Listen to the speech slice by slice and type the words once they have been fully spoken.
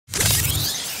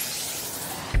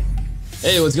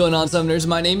Hey, what's going on, Summoners?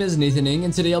 My name is Nathan Ng,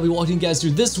 and today I'll be walking you guys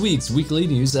through this week's weekly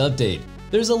news update.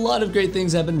 There's a lot of great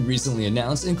things that have been recently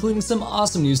announced, including some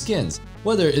awesome new skins.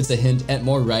 Whether it's a hint at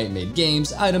more Riot-made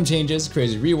games, item changes,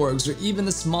 crazy reworks, or even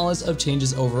the smallest of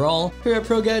changes overall, here at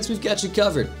ProGuides we've got you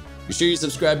covered. Be sure you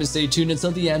subscribe and stay tuned until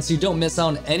the end so you don't miss out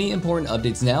on any important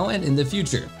updates now and in the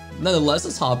future. Nonetheless,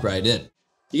 let's hop right in.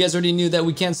 You guys already knew that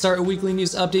we can't start a weekly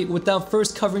news update without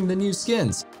first covering the new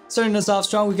skins. Starting us off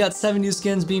strong, we got 7 new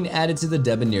skins being added to the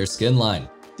Debonair skin line.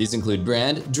 These include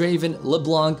Brand, Draven,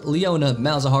 LeBlanc, Leona,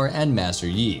 Malzahar, and Master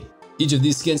Yi. Each of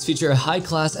these skins feature a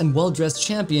high-class and well-dressed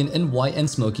champion in white and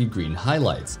smoky green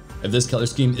highlights. If this color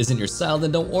scheme isn't your style,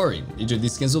 then don't worry. Each of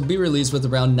these skins will be released with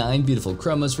around 9 beautiful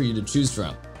chromos for you to choose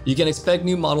from. You can expect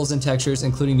new models and textures,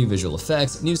 including new visual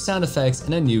effects, new sound effects,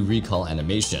 and a new recall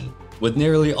animation. With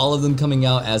nearly all of them coming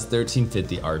out as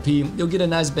 1350 RP, you'll get a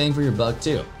nice bang for your buck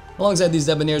too. Alongside these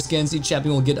Debonair skins, each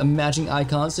champion will get a matching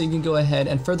icon so you can go ahead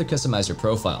and further customize your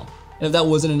profile. And if that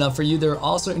wasn't enough for you, they're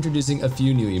also introducing a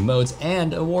few new emotes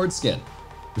and a ward skin.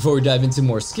 Before we dive into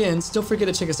more skins, don't forget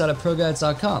to check us out at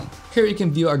ProGuides.com. Here you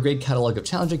can view our great catalog of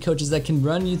challenger coaches that can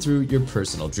run you through your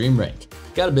personal dream rank.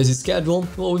 Got a busy schedule?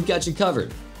 Well, we've got you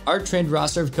covered. Our trained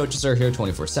roster of coaches are here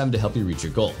 24/7 to help you reach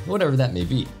your goal, whatever that may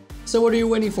be. So what are you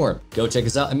waiting for? Go check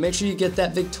us out and make sure you get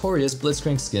that victorious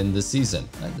Blitzcrank skin this season.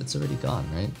 It's already gone,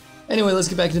 right? Anyway, let's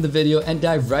get back into the video and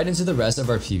dive right into the rest of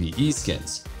our PvE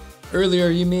skins. Earlier,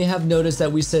 you may have noticed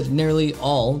that we said nearly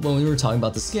all when we were talking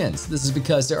about the skins. This is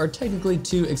because there are technically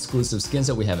 2 exclusive skins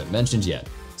that we haven't mentioned yet.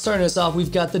 Starting us off,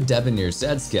 we've got the Debonair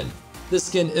Zed skin. This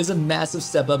skin is a massive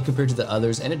step up compared to the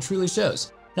others, and it truly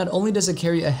shows. Not only does it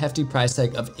carry a hefty price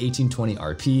tag of 1820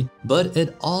 RP, but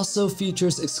it also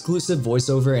features exclusive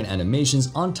voiceover and animations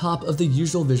on top of the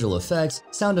usual visual effects,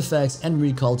 sound effects, and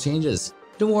recall changes.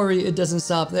 Don't worry, it doesn't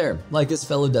stop there. Like his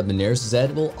fellow Debonair,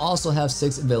 Zed will also have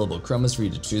 6 available chromos for you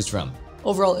to choose from.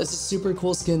 Overall, it's a super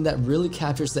cool skin that really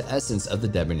captures the essence of the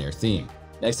Debonair theme.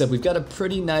 Next up, we've got a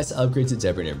pretty nice upgrade to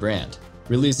Debonair Brand.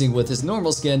 Releasing with his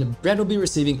normal skin, Brand will be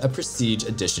receiving a Prestige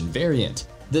Edition variant.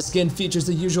 This skin features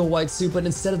the usual white suit, but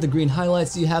instead of the green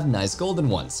highlights, you have nice golden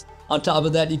ones. On top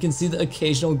of that, you can see the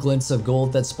occasional glints of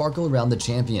gold that sparkle around the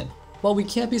champion. While we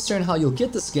can't be certain how you'll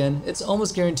get the skin, it's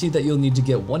almost guaranteed that you'll need to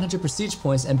get 100 prestige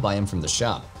points and buy them from the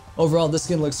shop. Overall, this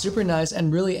skin looks super nice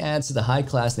and really adds to the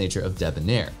high-class nature of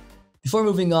Debonair. Before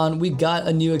moving on, we got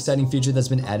a new exciting feature that's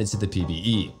been added to the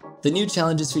PvE. The new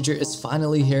challenges feature is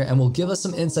finally here and will give us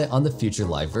some insight on the future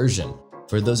live version.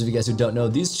 For those of you guys who don't know,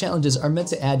 these challenges are meant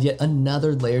to add yet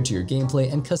another layer to your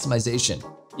gameplay and customization.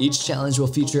 Each challenge will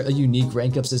feature a unique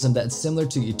rank up system that's similar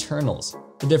to Eternals.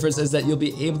 The difference is that you'll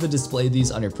be able to display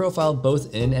these on your profile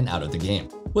both in and out of the game.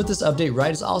 With this update,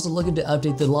 Riot is also looking to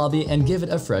update the lobby and give it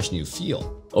a fresh new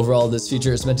feel. Overall, this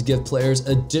feature is meant to give players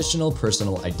additional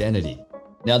personal identity.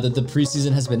 Now that the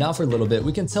preseason has been out for a little bit,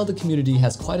 we can tell the community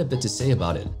has quite a bit to say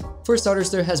about it. For starters,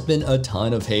 there has been a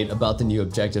ton of hate about the new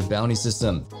objective bounty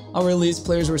system. On release,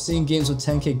 players were seeing games with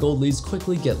 10k gold leads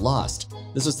quickly get lost.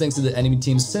 This was thanks to the enemy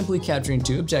teams simply capturing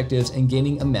 2 objectives and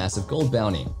gaining a massive gold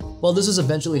bounty. While this was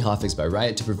eventually hotfixed by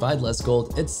Riot to provide less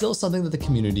gold, it's still something that the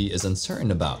community is uncertain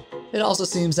about. It also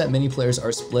seems that many players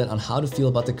are split on how to feel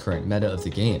about the current meta of the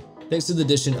game. Thanks to the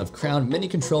addition of Crown, many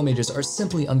control mages are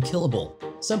simply unkillable.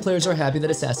 Some players are happy that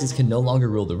assassins can no longer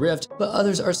rule the rift, but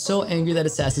others are so angry that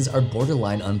assassins are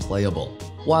borderline unplayable.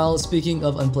 While speaking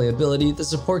of unplayability, the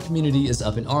support community is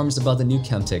up in arms about the new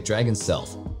Chemtech Dragon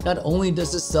Stealth. Not only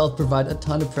does this stealth provide a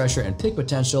ton of pressure and pick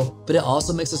potential, but it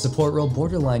also makes the support role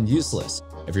borderline useless.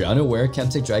 If you're unaware,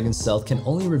 Chemtech Dragon Stealth can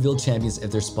only reveal champions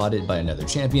if they're spotted by another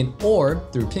champion or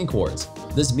through pink wards.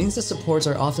 This means that supports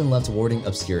are often left warding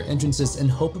obscure entrances in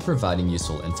hope of providing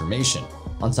useful information.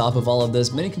 On top of all of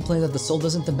this, many complain that the soul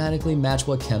doesn't thematically match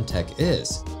what Chemtech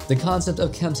is. The concept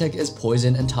of Chemtech is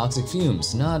poison and toxic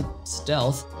fumes, not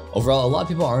stealth. Overall, a lot of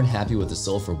people aren't happy with the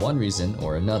soul for one reason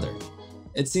or another.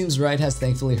 It seems Riot has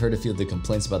thankfully heard a few of the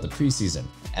complaints about the preseason.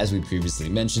 As we previously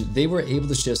mentioned, they were able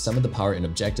to shift some of the power in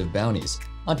objective bounties.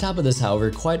 On top of this,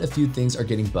 however, quite a few things are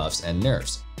getting buffs and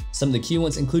nerfs. Some of the key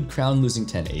ones include Crown losing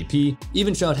 10 AP,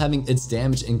 Even Shroud having its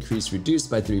damage increase reduced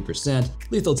by 3%,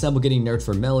 Lethal Temple getting nerfed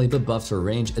for melee but buffed for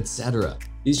range, etc.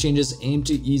 These changes aim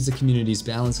to ease the community's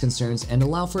balance concerns and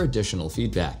allow for additional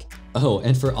feedback. Oh,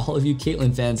 and for all of you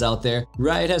Caitlyn fans out there,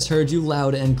 Riot has heard you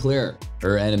loud and clear.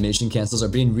 Her animation cancels are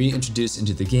being reintroduced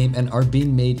into the game and are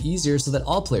being made easier so that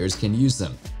all players can use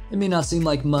them. It may not seem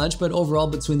like much, but overall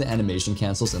between the animation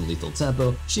cancels and Lethal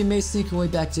Tempo, she may sneak her way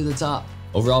back to the top.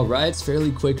 Overall, Riot's fairly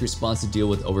quick response to deal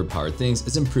with overpowered things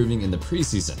is improving in the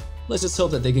preseason. Let's just hope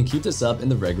that they can keep this up in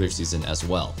the regular season as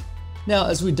well. Now,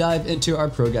 as we dive into our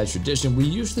ProGuides tradition, we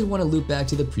usually want to loop back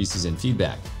to the preseason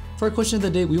feedback. For our question of the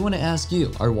day, we want to ask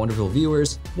you, our wonderful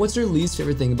viewers, what's your least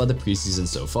favorite thing about the preseason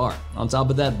so far? On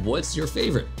top of that, what's your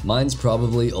favorite? Mine's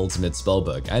probably Ultimate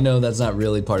Spellbook. I know that's not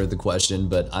really part of the question,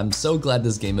 but I'm so glad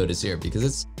this game mode is here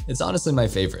because it's honestly my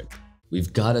favorite.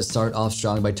 We've got to start off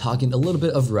strong by talking a little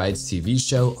bit of Riot's TV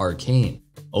show, Arcane.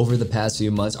 Over the past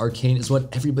few months, Arcane is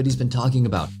what everybody's been talking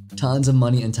about. Tons of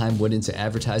money and time went into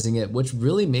advertising it, which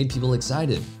really made people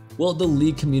excited. Well, the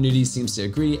League community seems to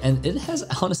agree, and it has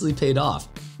honestly paid off.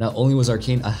 Not only was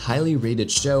Arcane a highly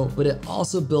rated show, but it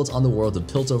also built on the world of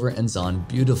Piltover and Zaun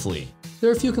beautifully. There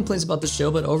are a few complaints about the show,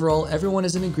 but overall, everyone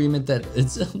is in agreement that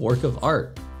it's a work of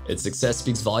art. Its success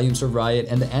speaks volumes for Riot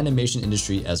and the animation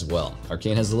industry as well.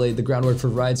 Arcane has laid the groundwork for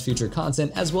Riot's future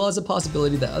content, as well as a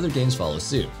possibility that other games follow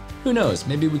suit. Who knows,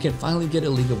 maybe we can finally get a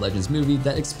League of Legends movie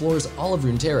that explores all of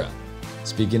Runeterra.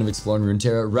 Speaking of exploring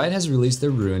Runeterra, Riot has released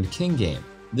their Ruined King game.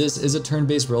 This is a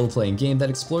turn-based role-playing game that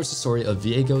explores the story of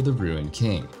Viego the Ruined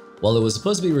King. While it was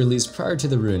supposed to be released prior to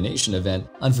the Ruination event,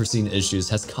 unforeseen issues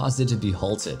has caused it to be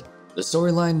halted. The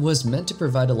storyline was meant to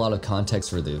provide a lot of context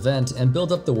for the event and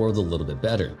build up the world a little bit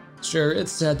better. Sure,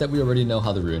 it's sad that we already know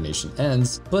how the Ruination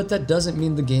ends, but that doesn't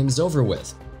mean the game is over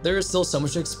with. There is still so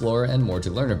much to explore and more to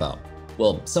learn about.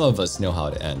 Well, some of us know how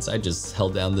it ends. I just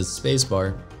held down this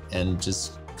spacebar and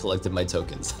just collected my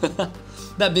tokens.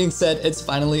 That being said, it's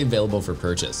finally available for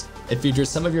purchase. It features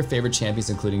some of your favorite champions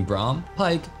including Braum,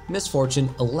 Pyke, Misfortune,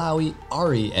 Alawi,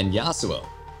 Ahri, and Yasuo.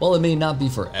 While it may not be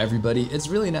for everybody, it's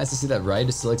really nice to see that Riot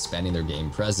is still expanding their game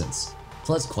presence.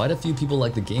 Plus, quite a few people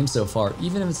like the game so far,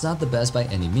 even if it's not the best by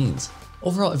any means.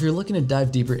 Overall, if you're looking to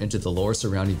dive deeper into the lore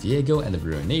surrounding Viego and the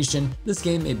Ruination, this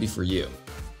game may be for you.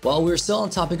 While we're still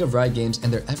on topic of Riot Games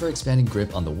and their ever-expanding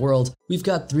grip on the world, we've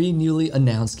got 3 newly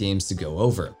announced games to go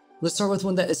over. Let's start with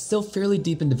one that is still fairly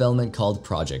deep in development called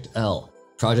Project L.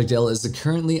 Project L is the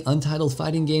currently untitled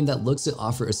fighting game that looks to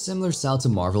offer a similar style to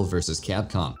Marvel vs.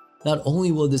 Capcom. Not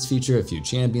only will this feature a few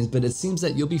champions, but it seems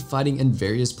that you'll be fighting in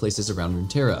various places around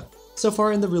Runeterra. So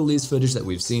far in the release footage that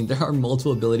we've seen, there are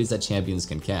multiple abilities that champions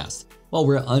can cast. While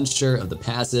we're unsure of the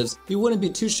passives, we wouldn't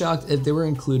be too shocked if they were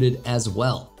included as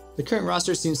well. The current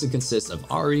roster seems to consist of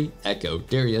Ahri, Echo,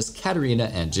 Darius,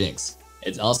 Katarina, and Jinx.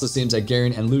 It also seems that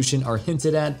Garen and Lucian are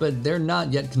hinted at, but they're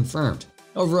not yet confirmed.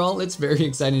 Overall, it's very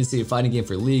exciting to see a fighting game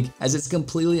for League, as it's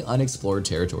completely unexplored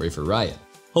territory for Riot.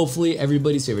 Hopefully,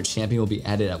 everybody's favorite champion will be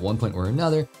added at one point or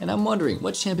another, and I'm wondering,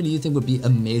 what champion do you think would be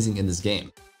amazing in this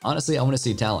game? Honestly, I want to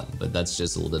see Talon, but that's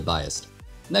just a little bit biased.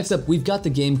 Next up, we've got the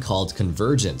game called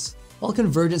Convergence. While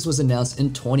Convergence was announced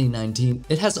in 2019,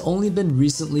 it has only been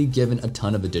recently given a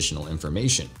ton of additional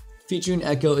information. Featuring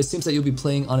Echo, it seems that you'll be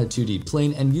playing on a 2D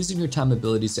plane and using your time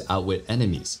abilities to outwit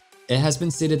enemies. It has been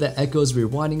stated that Echo's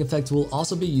rewinding effect will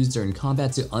also be used during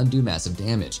combat to undo massive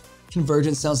damage.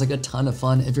 Convergence sounds like a ton of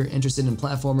fun if you're interested in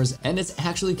platformers, and it's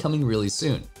actually coming really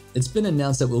soon. It's been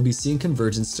announced that we'll be seeing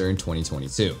Convergence during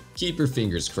 2022. Keep your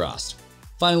fingers crossed.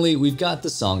 Finally, we've got the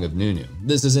Song of Nunu.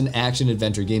 This is an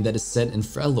action-adventure game that is set in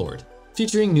Freljord.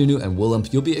 Featuring Nunu and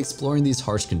Willump, you'll be exploring these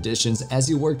harsh conditions as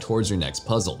you work towards your next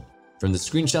puzzle. From the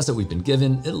screenshots that we've been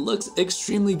given, it looks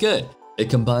extremely good. It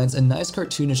combines a nice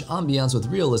cartoonish ambiance with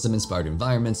realism-inspired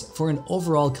environments for an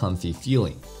overall comfy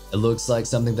feeling. It looks like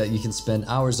something that you can spend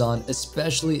hours on,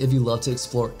 especially if you love to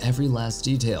explore every last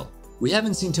detail. We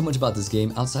haven't seen too much about this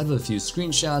game outside of a few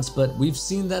screenshots, but we've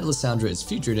seen that Lissandra is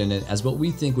featured in it as what we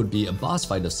think would be a boss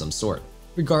fight of some sort.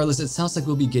 Regardless, it sounds like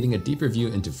we'll be getting a deeper view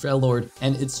into Freljord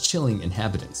and its chilling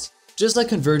inhabitants. Just like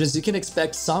Convergence, you can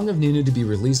expect Song of Nunu to be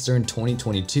released during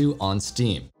 2022 on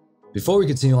Steam. Before we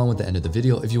continue on with the end of the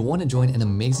video, if you want to join an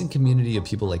amazing community of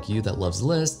people like you that loves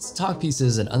lists, talk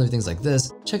pieces, and other things like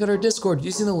this, check out our Discord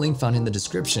using the link found in the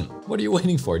description. What are you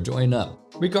waiting for? Join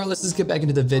up. Regardless, let's get back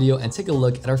into the video and take a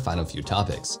look at our final few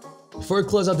topics. Before we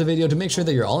close out the video, to make sure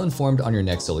that you're all informed on your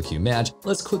next solo queue match,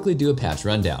 let's quickly do a patch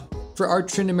rundown. For our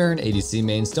Tryndamere and ADC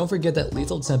mains, don't forget that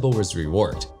Lethal Temple was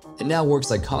reworked. It now works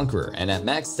like Conqueror, and at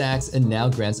max stacks, it now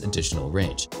grants additional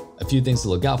range. A few things to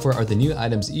look out for are the new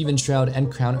items Even Shroud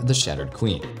and Crown of the Shattered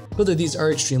Queen. Both of these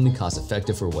are extremely cost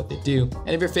effective for what they do, and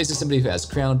if you're facing somebody who has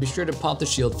Crown, be sure to pop the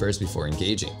shield first before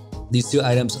engaging. These two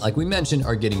items, like we mentioned,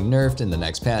 are getting nerfed in the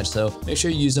next patch, so make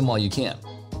sure you use them while you can.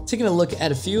 Taking a look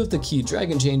at a few of the key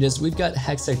dragon changes, we've got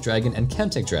Hextech Dragon and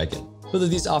Chemtech Dragon. Both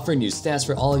of these offer new stats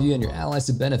for all of you and your allies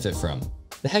to benefit from.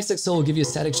 The Hextech Soul will give you a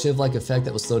static shiv-like effect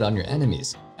that will slow down your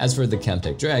enemies. As for the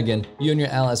Chemtech Dragon, you and your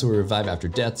allies will revive after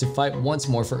death to fight once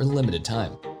more for a limited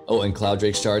time. Oh, and Cloud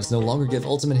Drake Shards no longer give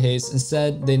ultimate haste,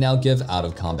 instead they now give out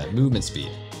of combat movement speed.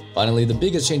 Finally, the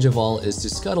biggest change of all is to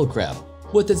Scuttle Crab.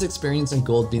 With its experience in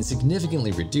gold being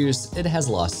significantly reduced, it has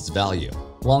lost its value.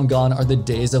 Long gone are the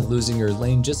days of losing your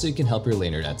lane just so you can help your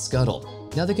laner at scuttle.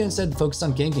 Now they can instead focus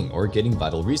on ganking or getting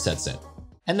vital resets in.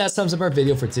 And that sums up our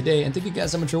video for today, and thank you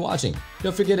guys so much for watching.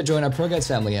 Don't forget to join our ProGuides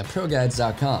family at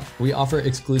ProGuides.com. We offer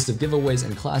exclusive giveaways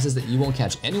and classes that you won't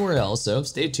catch anywhere else, so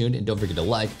stay tuned and don't forget to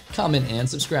like, comment, and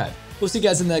subscribe. We'll see you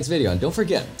guys in the next video, and don't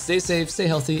forget, stay safe, stay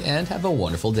healthy, and have a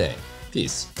wonderful day.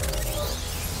 Peace.